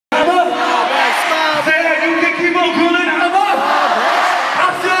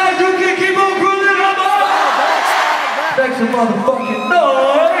motherfucking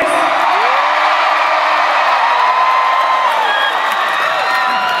noise!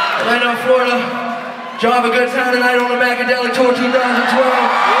 Orlando, Florida. Did y'all have a good time tonight on the Macadelic Tour 2012?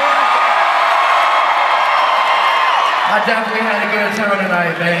 I definitely had a good time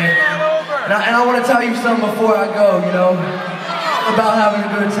tonight, man. And I want to tell you something before I go, you know, about having a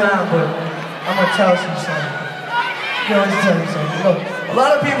good time, but I'm going to tell you something. You know, just tell you something. Look, a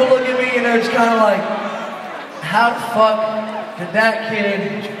lot of people look at me and they're just kind of like, how the fuck did that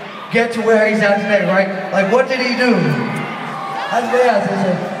kid get to where he's at today, right? Like, what did he do? That's what they ask. They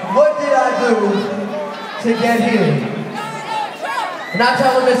say, what did I do to get here? And I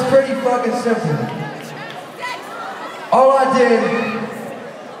tell them it's pretty fucking simple. All I did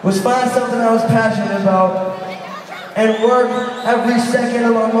was find something I was passionate about and work every second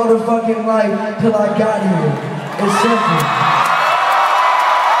of my motherfucking life till I got here. It's simple.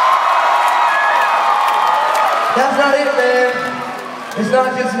 That's not it, man. It's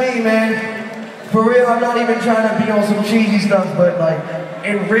not just me, man. For real, I'm not even trying to be on some cheesy stuff, but like,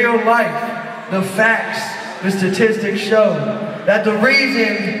 in real life, the facts, the statistics show that the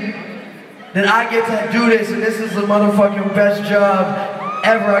reason that I get to do this, and this is the motherfucking best job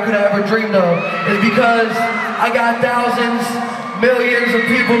ever I could have ever dreamed of, is because I got thousands, millions of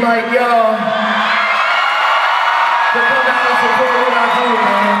people like y'all to come out and support what I do,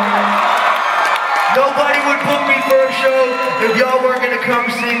 man. Nobody would book me for a show if y'all weren't gonna come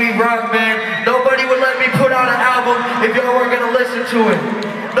see me rock, man. Nobody would let me put out an album if y'all weren't gonna listen to it.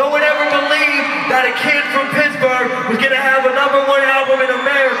 No one ever believed that a kid from Pittsburgh was gonna have a #1 album in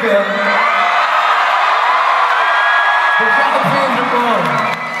America. But y'all proved it wrong.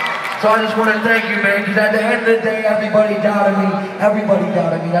 So I just want to thank you, man, because at the end of the day, everybody doubted me. Everybody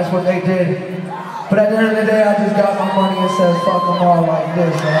doubted me. That's what they did. But at the end of the day, I just got my money and said, fuck them all like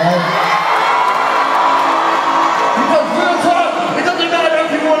this, alright? Because real talk, it doesn't matter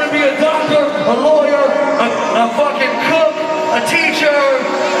if you want to be a doctor, a lawyer, a fucking cook, a teacher,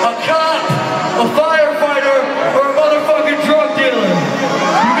 a cop, a firefighter, or a motherfucking drug dealer.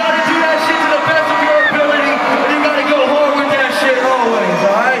 You gotta do that shit to the best of your ability, and you gotta go hard with that shit always,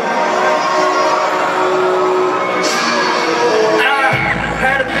 alright?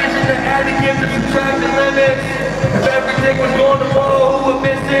 Had a vision to add a gift to subtract the limits. If everything was going to fall, who would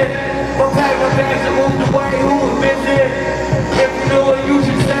miss it? Or pack my bags and moved away, who would miss it? If you know what you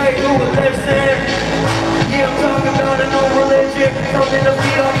should say, who would listen? Yeah, I'm talking about a new religion, something to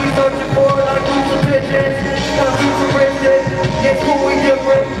be